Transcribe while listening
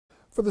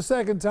For the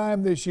second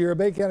time this year, a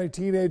Bay County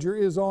teenager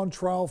is on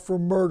trial for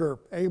murder.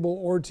 Abel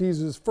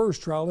Ortiz's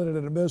first trial ended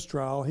in a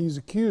mistrial. He's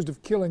accused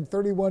of killing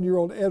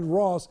 31-year-old Ed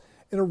Ross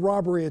in a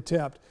robbery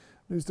attempt.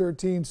 News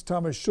 13's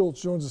Thomas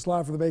Schultz joins us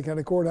live from the Bay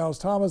County Courthouse.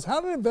 Thomas,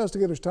 how did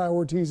investigators tie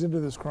Ortiz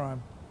into this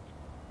crime?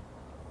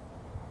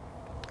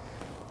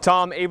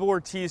 Tom, Abel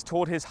Ortiz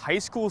told his high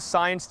school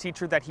science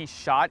teacher that he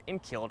shot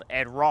and killed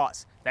Ed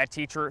Ross. That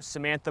teacher,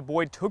 Samantha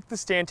Boyd, took the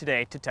stand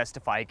today to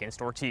testify against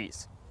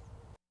Ortiz.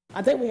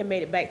 I think we had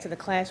made it back to the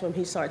classroom.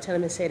 He started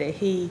telling me, said that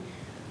he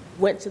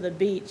went to the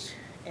beach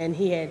and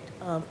he had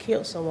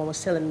killed someone,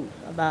 was telling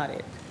about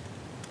it,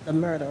 the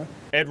murder.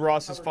 Ed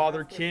Ross's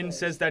father, Ken,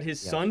 says that his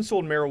son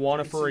sold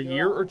marijuana for a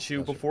year or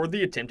two before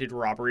the attempted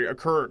robbery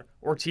occurred.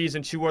 Ortiz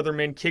and two other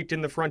men kicked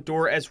in the front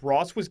door as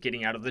Ross was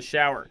getting out of the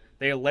shower.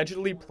 They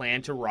allegedly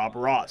planned to rob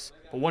Ross.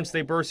 But once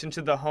they burst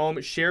into the home,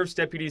 sheriff's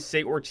deputies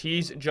say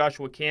Ortiz,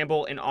 Joshua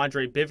Campbell, and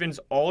Andre Bivens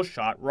all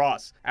shot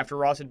Ross. After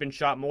Ross had been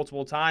shot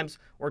multiple times,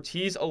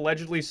 Ortiz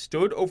allegedly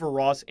stood over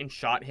Ross and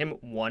shot him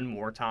one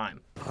more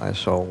time. I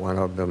saw one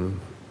of them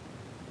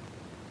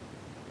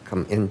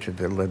come into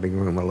the living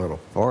room a little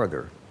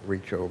farther,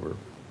 reach over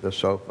the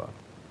sofa,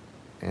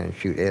 and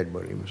shoot Ed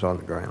when he was on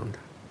the ground,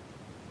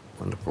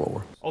 on the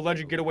floor.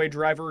 Alleged getaway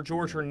driver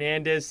George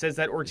Hernandez says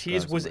that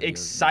Ortiz was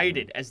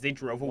excited as they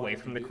drove away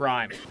from the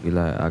crime.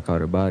 I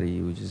caught a body.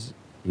 He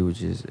was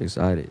just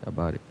excited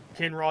about it.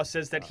 Ken Ross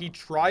says that he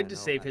tried to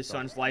save his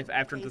son's life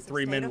after the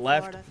three men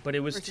left, but it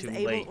was too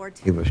late.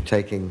 He was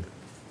taking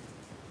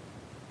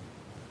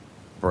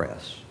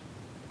breaths.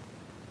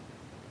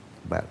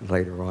 But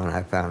later on,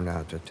 I found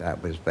out that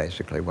that was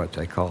basically what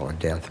they call a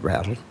death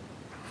rattle.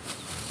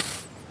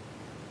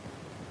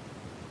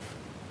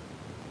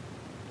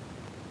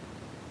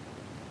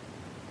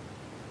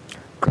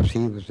 Because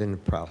he was in the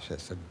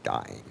process of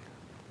dying.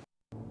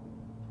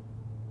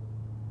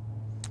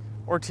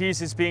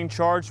 Ortiz is being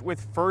charged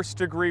with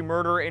first-degree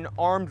murder and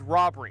armed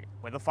robbery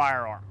with a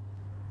firearm.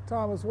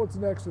 Thomas, what's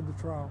next in the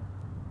trial?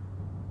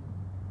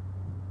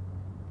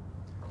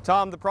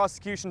 Tom, the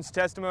prosecution's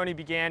testimony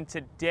began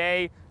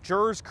today.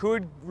 Jurors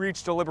could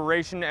reach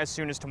deliberation as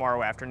soon as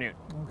tomorrow afternoon.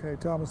 Okay,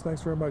 Thomas,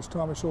 thanks very much.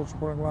 Thomas Schultz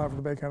reporting live from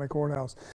the Bay County Courthouse.